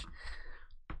 pitch.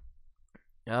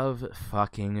 Of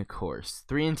fucking course.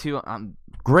 3-2,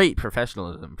 great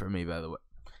professionalism for me, by the way.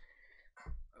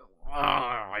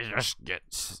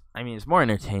 It's more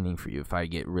entertaining for you if I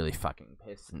get really fucking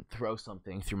pissed and throw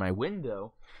something through my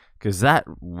window, because that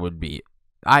would be...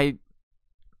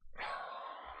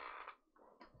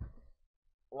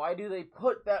 Why do they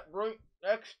put that right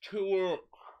next to it?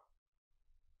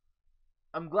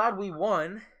 I'm glad we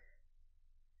won.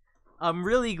 I'm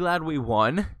really glad we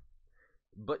won.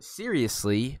 But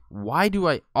seriously, why do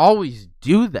I always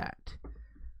do that?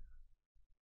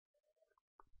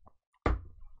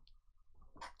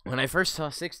 When I first saw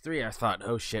 6-3, I thought,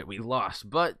 oh shit, we lost.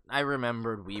 But I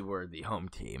remembered we were the home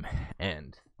team,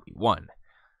 and we won.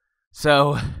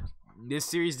 So, this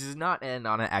series does not end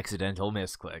on an accidental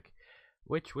misclick,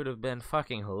 which would have been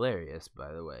fucking hilarious,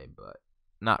 by the way, but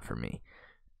not for me.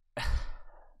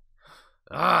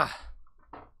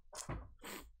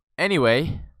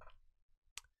 Anyway,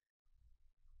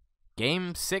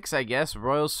 Game 6, I guess.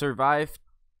 Royals survive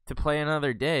to play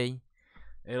another day.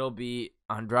 It'll be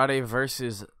Andrade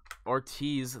versus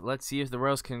Ortiz. Let's see if the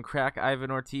Royals can crack Ivan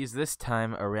Ortiz this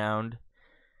time around.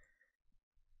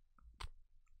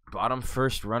 Bottom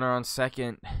first, runner on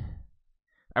second.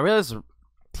 I realize the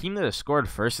team that has scored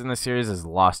first in the series has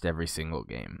lost every single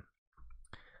game.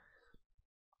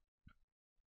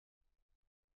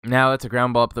 Now that's a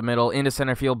ground ball up the middle. Into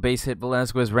center field, base hit.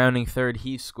 Velasquez rounding third.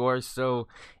 He scores. So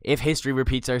if history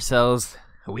repeats ourselves,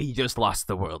 we just lost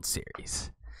the World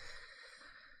Series.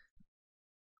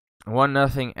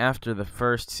 1-0 after the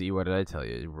first. See, what did I tell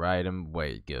you? Ride him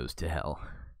away. It goes to hell.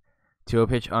 2-0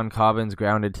 pitch on Cobbins,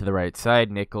 grounded to the right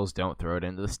side. Nichols, don't throw it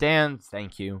into the stands.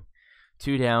 Thank you.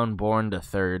 2 down, Bourne to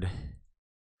third.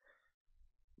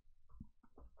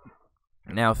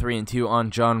 Now 3-2 on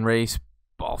John Race.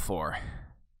 Ball 4.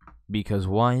 Because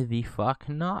why the fuck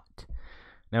not?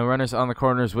 Now runners on the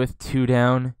corners with 2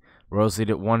 down. Royals lead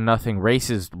at 1-0. Race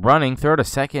is running. Throw to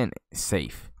second.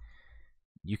 Safe.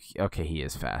 Okay, he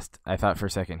is fast. I thought for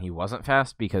a second he wasn't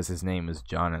fast because his name is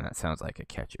John, and that sounds like a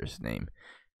catcher's name.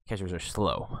 Catchers are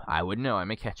slow. I would know.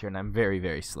 I'm a catcher, and I'm very,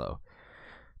 very slow.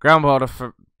 Ground ball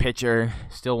to pitcher.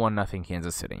 Still 1-0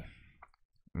 Kansas City.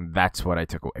 That's what I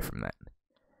took away from that.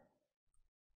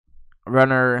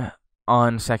 Runner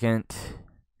on second.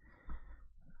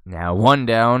 Now 1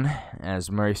 down as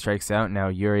Murray strikes out.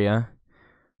 Now Uria.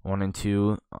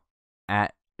 1-2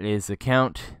 at is the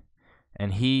count.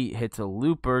 And he hits a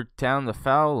looper down the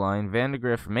foul line.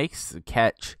 Vandegrift makes the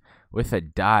catch with a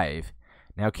dive.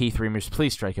 Now Keith Reamers,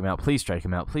 please strike him out. Please strike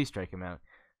him out. Please strike him out.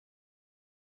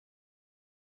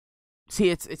 See,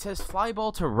 it says fly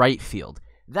ball to right field.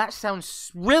 That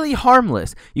sounds really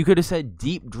harmless. You could have said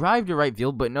deep drive to right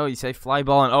field, but no, you say fly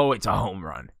ball and, oh, it's a home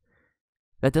run.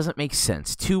 That doesn't make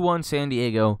sense. 2-1 San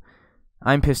Diego.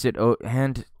 I'm pissed at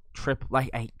and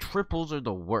triples are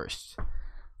the worst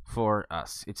for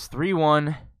us. It's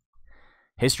 3-1.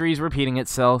 History is repeating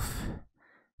itself.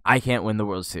 I can't win the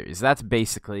World Series. That's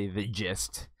basically the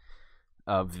gist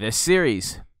of this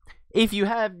series. If you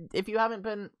haven't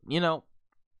been,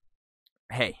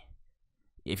 hey,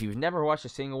 if you've never watched a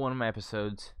single one of my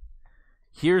episodes,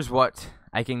 here's what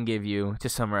I can give you to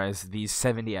summarize these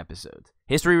 70 episodes.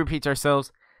 History repeats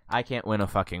ourselves. I can't win a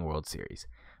fucking World Series.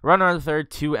 Runner on the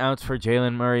third, 2 outs for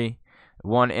Jalen Murray.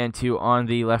 1-2 on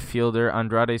the left fielder.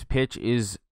 Andrade's pitch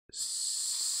is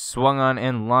swung on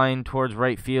and lined towards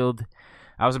right field.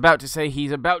 I was about to say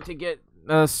he's about to get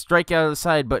a strike out of the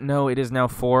side, but no, it is now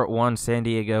 4-1 San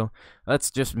Diego.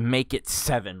 Let's just make it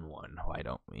 7-1. Why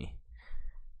don't we?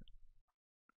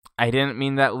 I didn't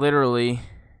mean that literally.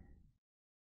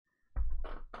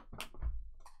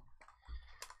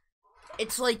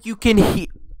 It's like you can hear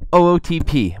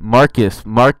OOTP.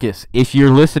 Marcus, if you're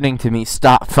listening to me,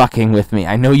 stop fucking with me.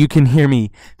 I know you can hear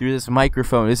me through this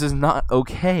microphone. This is not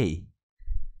okay.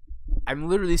 I'm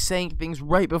literally saying things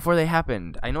right before they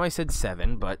happened. I know I said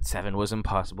 7, but 7 was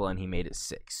impossible, and he made it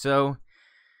 6. So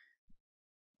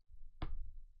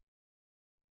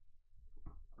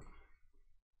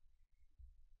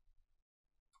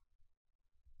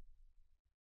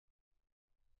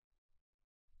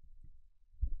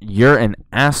you're an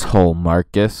asshole,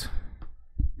 Marcus.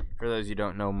 For those who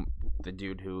don't know, the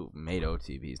dude who made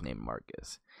OTP is named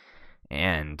Marcus.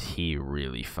 And he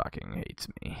really fucking hates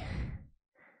me.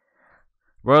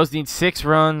 Royals need 6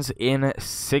 runs in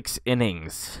 6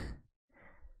 innings,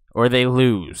 or they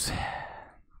lose.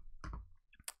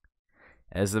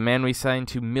 As the man we signed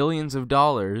to millions of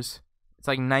dollars, it's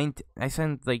like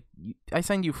I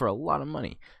signed you for a lot of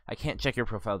money. I can't check your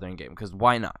profile during game because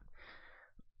why not?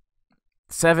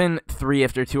 7-3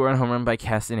 after a 2-run home run by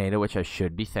Castaneda, which I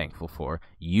should be thankful for.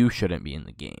 You shouldn't be in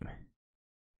the game.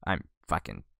 I'm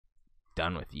fucking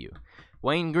done with you.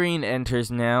 Wayne Green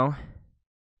enters now.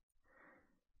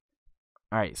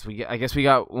 All right, so I guess we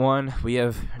got one. We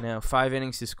have now 5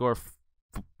 innings to score,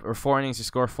 or 4 innings to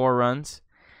score 4 runs.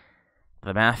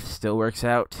 The math still works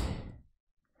out.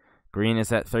 Green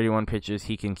is at 31 pitches.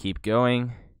 He can keep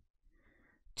going.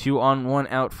 2 on, 1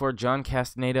 out for John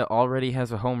Castaneda. Already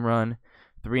has a home run.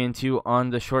 3-2 on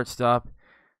the shortstop.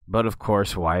 But of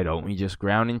course, why don't we just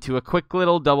ground into a quick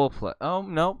little double play? Oh,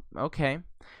 no. Okay.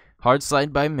 Hard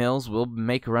slide by Mills will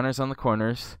make runners on the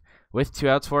corners. With 2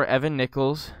 outs for Evan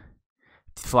Nichols.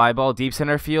 Fly ball, deep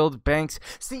center field, Banks.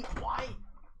 See, why?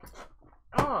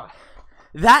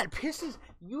 That pisses...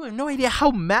 You have no idea how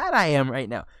mad I am right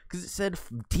now. Because it said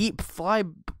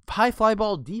high fly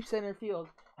ball, deep center field.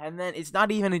 And then it's not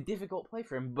even a difficult play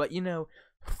for him. But, you know,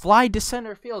 fly to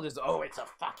center field is, it's a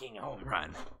fucking home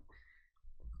run.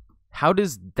 How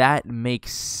does that make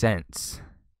sense?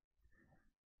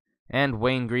 And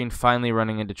Wayne Green finally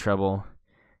running into trouble.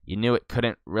 You knew it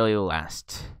couldn't really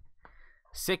last.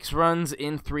 6 runs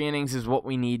in 3 innings is what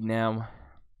we need now.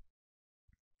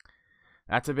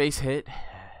 That's a base hit.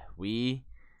 It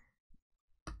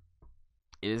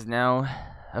is now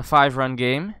a 5-run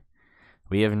game.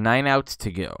 We have 9 outs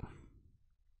to go.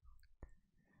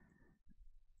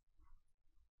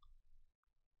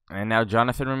 And now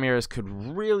Jonathan Ramirez could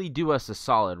really do us a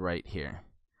solid right here.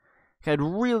 I'd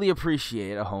really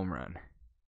appreciate a home run.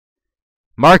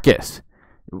 Marcus.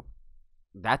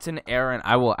 That's an error, and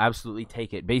I will absolutely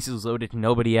take it. Bases loaded,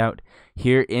 nobody out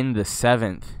here in the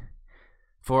 7th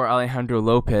for Alejandro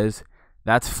Lopez.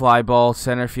 That's fly ball,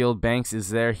 center field. Banks is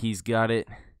there. He's got it.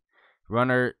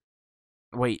 Runner.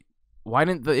 Wait, why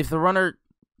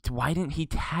didn't he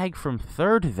tag from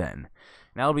third then?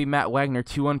 Now it'll be Matt Wagner.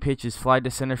 2-1 pitches, fly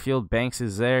to center field. Banks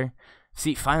is there.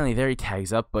 See, finally there he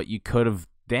tags up, but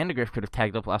Vandegrift could have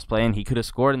tagged up last play, and he could have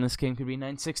scored, and this game could be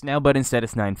 9-6 now, but instead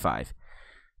it's 9-5.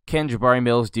 Can Jabari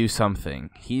Mills do something?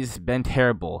 He's been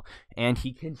terrible, and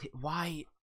he can... Why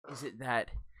is it that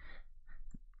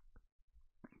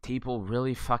people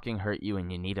really fucking hurt you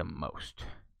and you need them most?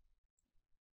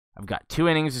 I've got 2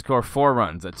 innings to score 4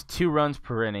 runs. That's 2 runs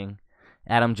per inning.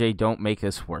 Adam J., don't make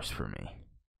this worse for me.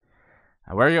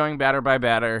 Now we're going batter by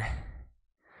batter.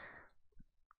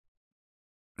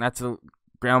 That's a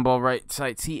ground ball right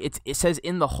side. See, it says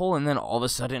in the hole, and then all of a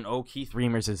sudden, Keith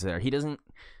Reamers is there. He doesn't...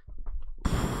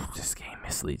 This game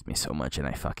misleads me so much, and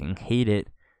I fucking hate it.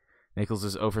 Nichols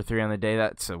is 0 for 3 on the day.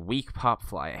 That's a weak pop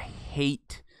fly. I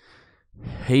hate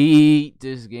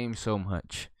this game so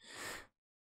much.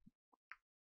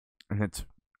 And it's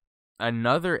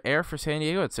another error for San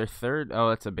Diego. It's their 3rd. Oh,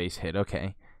 that's a base hit.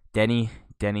 Okay. Denny.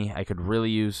 I could really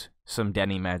use some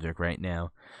Denny magic right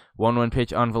now. 1-1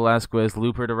 pitch on Velasquez.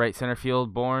 Looper to right center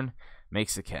field. Bourne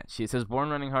makes the catch. It says Bourne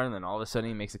running hard, and then all of a sudden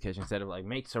he makes a catch instead of like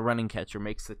makes a running catch or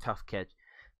makes the tough catch.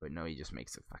 But no, he just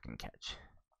makes a fucking catch.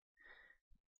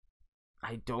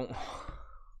 I don't...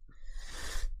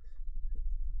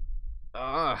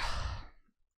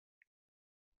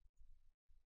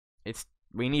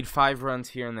 We need 5 runs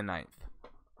here in the 9th.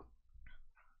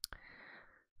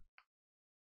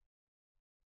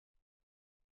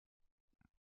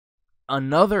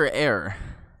 Another error.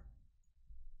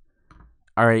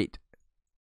 All right.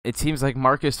 It seems like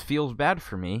Marcus feels bad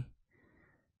for me.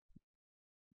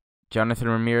 Jonathan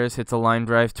Ramirez hits a line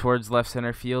drive towards left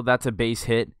center field. That's a base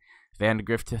hit.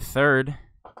 Vandegrift to third.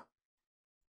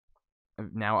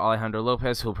 Now Alejandro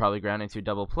Lopez, who'll probably ground into a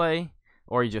double play,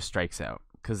 or he just strikes out,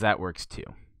 because that works too.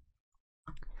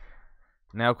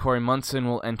 Now Corey Munson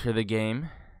will enter the game,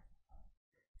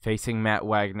 facing Matt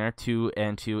Wagner.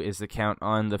 2-2 is the count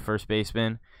on the first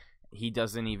baseman. He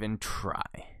doesn't even try.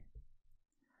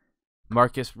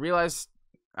 Marcus realized...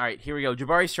 All right, here we go.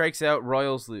 Jabari strikes out.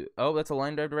 Royals lose. Oh, that's a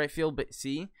line drive to right field. But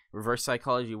see, reverse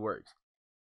psychology works.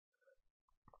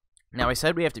 Now, I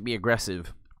said we have to be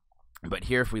aggressive. But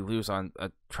here, if we lose on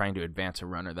trying to advance a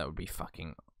runner, that would be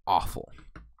fucking awful.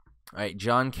 All right,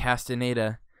 John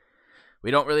Castaneda.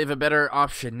 We don't really have a better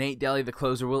option. Nate Daly, the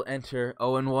closer, will enter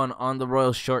 0-1 on the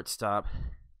Royals shortstop.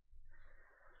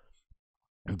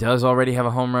 Does already have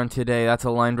a home run today. That's a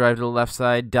line drive to the left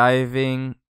side.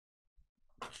 Diving...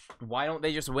 Why don't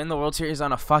they just win the World Series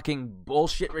on a fucking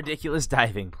bullshit, ridiculous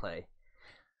diving play?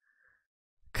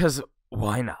 Because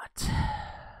why not?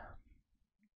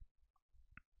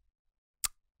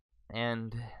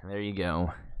 And there you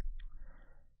go.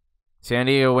 San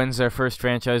Diego wins their first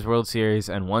franchise World Series,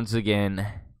 and once again,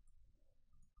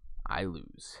 I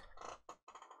lose.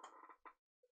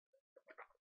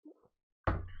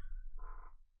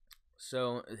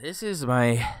 So this is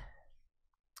my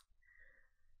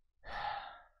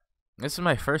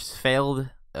first failed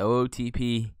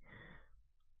OOTP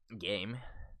game.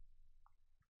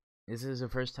 This is the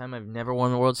first time I've never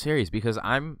won the World Series because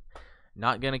I'm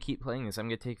not going to keep playing this. I'm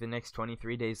going to take the next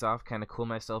 23 days off, kind of cool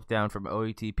myself down from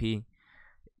OOTP.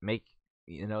 Make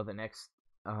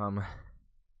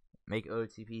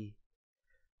OOTP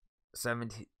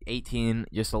 17, 18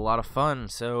 just a lot of fun.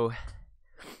 So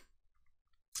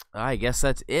I guess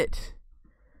that's it.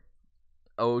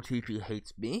 OOTP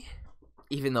hates me,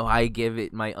 even though I give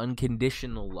it my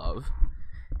unconditional love,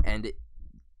 and it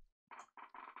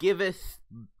giveth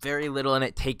very little and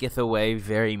it taketh away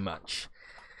very much.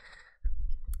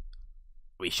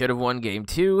 We should have won game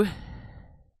 2.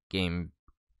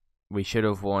 We should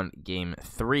have won game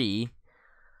 3.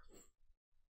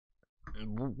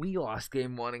 We lost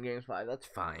game 1 and game 5. That's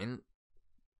fine.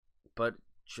 But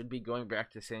should be going back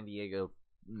to San Diego.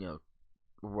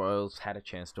 Royals had a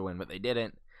chance to win, but they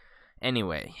didn't.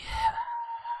 Anyway.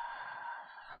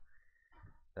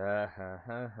 I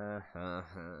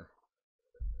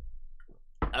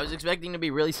was expecting to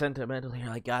be really sentimental here.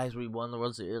 Like, guys, we won the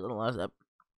World Series in the last episode.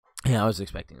 Yeah, I was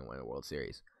expecting to win a World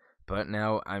Series. But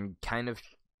now I'm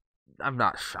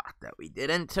not shocked that we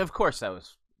didn't. Of course, that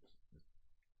was...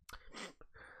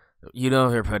 You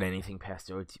don't ever put anything past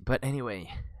OT. But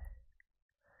anyway,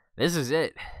 this is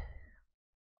it.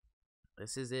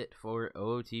 This is it for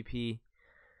OTP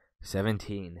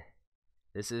 17.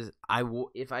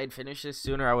 If I had finished this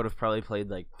sooner, I would have probably played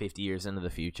like 50 years into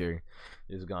the future.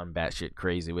 Just gone batshit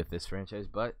crazy with this franchise.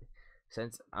 But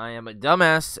since I am a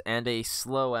dumbass and a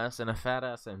slow ass and a fat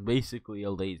ass and basically a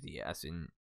lazy ass, and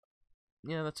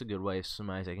yeah, that's a good way of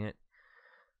summarizing it,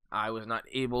 I was not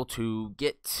able to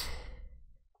get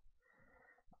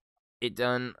it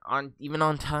done even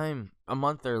on time, a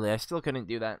month early. I still couldn't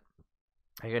do that.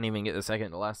 I couldn't even get the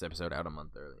second to last episode out a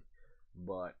month early.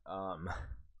 But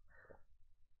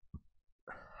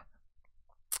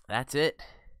that's it.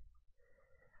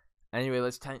 Anyway,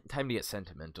 let's time to get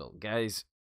sentimental. Guys,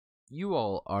 you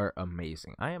all are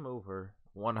amazing. I am over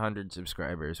 100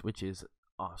 subscribers, which is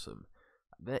awesome.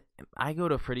 I go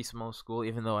to a pretty small school,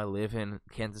 even though I live in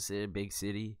Kansas City, big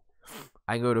city.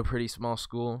 I go to a pretty small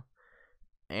school,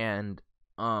 and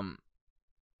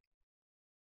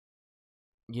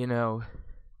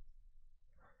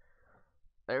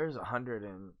there's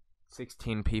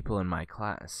 116 people in my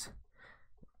class.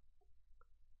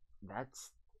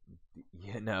 That's,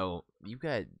 you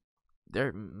got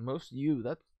most of you,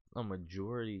 that's a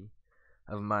majority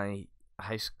of my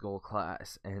high school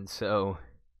class, and so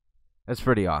that's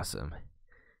pretty awesome.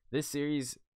 This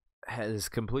series has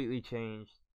completely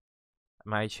changed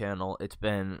my channel. It's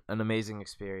been an amazing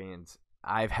experience.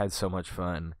 I've had so much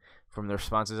fun from the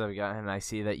responses I've gotten, and I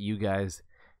see that you guys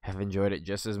have enjoyed it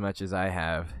just as much as I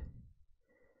have.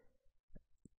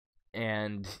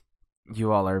 And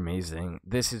you all are amazing.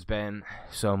 This has been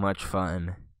so much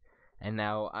fun. And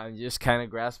now I'm just kind of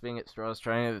grasping at straws,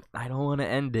 I don't want to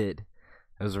end it.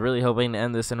 I was really hoping to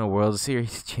end this in a World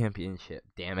Series championship,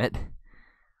 damn it.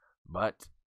 But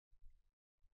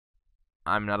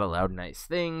I'm not allowed nice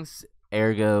things.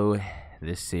 Ergo,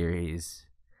 this series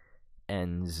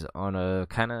ends on a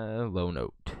kind of low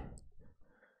note.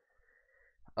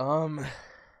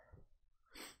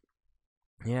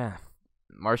 Yeah,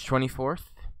 March 24th,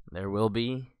 there will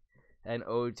be an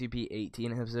OTP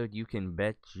 18 episode. You can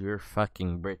bet your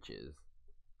fucking britches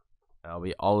I'll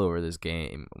be all over this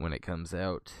game when it comes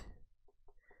out.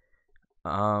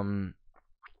 That's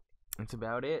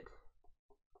about it.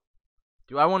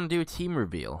 Do I want to do a team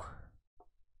reveal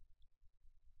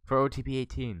for OTP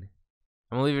 18?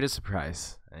 I'm gonna leave it a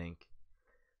surprise, I think.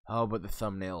 Oh, but the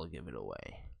thumbnail will give it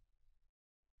away.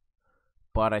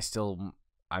 But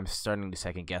I'm starting to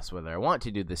second guess whether I want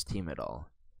to do this team at all.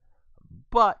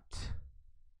 But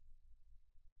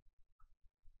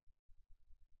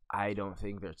I don't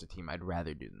think there's a team I'd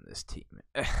rather do than this team.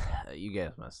 You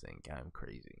guys must think I'm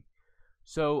crazy.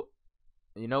 So,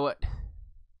 you know what?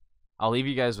 I'll leave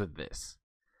you guys with this.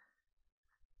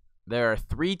 There are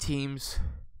 3 teams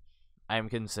I'm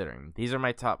considering. These are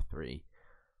my top 3,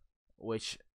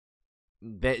 which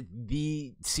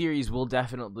the series will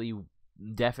definitely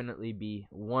be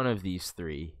one of these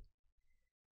 3.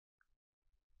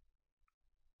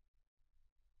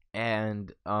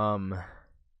 And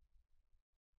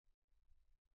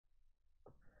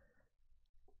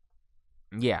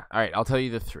yeah, alright, I'll tell you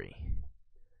the 3.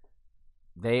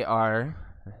 They are,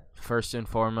 first and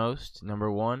foremost, number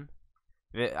 1.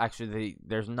 Actually,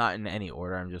 there's not in any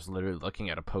order. I'm just literally looking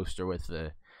at a poster with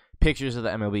the pictures of the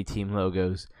MLB team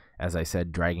logos, as I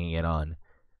said, dragging it on.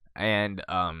 And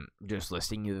just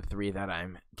listing you the 3 that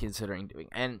I'm considering doing.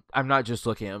 And I'm not just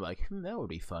looking at them like, that would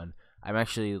be fun. I'm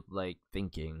actually,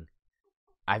 thinking.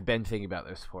 I've been thinking about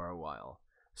this for a while.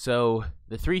 So,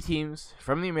 the 3 teams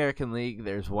from the American League,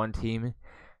 there's 1 team,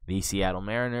 the Seattle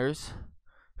Mariners.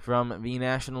 From the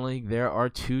National League, there are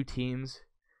 2 teams,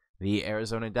 the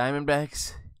Arizona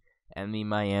Diamondbacks and the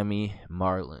Miami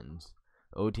Marlins.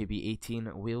 OTP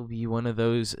 18 will be one of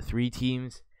those 3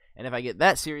 teams. And if I get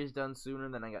that series done sooner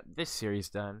than I got this series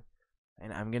done,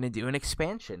 and I'm going to do an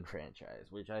expansion franchise,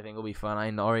 which I think will be fun.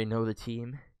 I already know the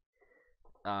team.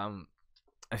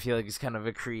 I feel like it's kind of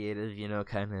a creative,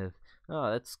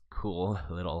 oh, that's cool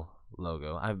little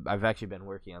logo. I've actually been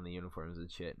working on the uniforms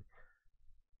and shit.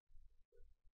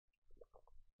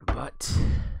 But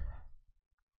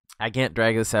I can't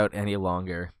drag this out any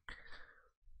longer.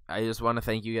 I just want to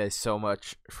thank you guys so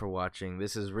much for watching.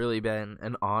 This has really been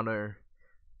an honor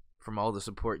from all the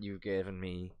support you've given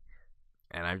me.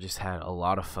 And I've just had a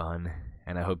lot of fun.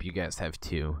 And I hope you guys have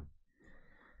too.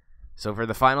 So for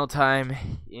the final time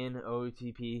in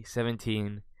OTP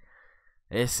 17,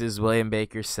 this is William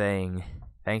Baker saying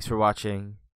thanks for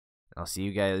watching. I'll see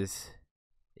you guys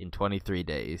in 23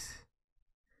 days.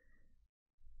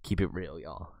 Keep it real,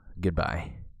 y'all.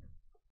 Goodbye.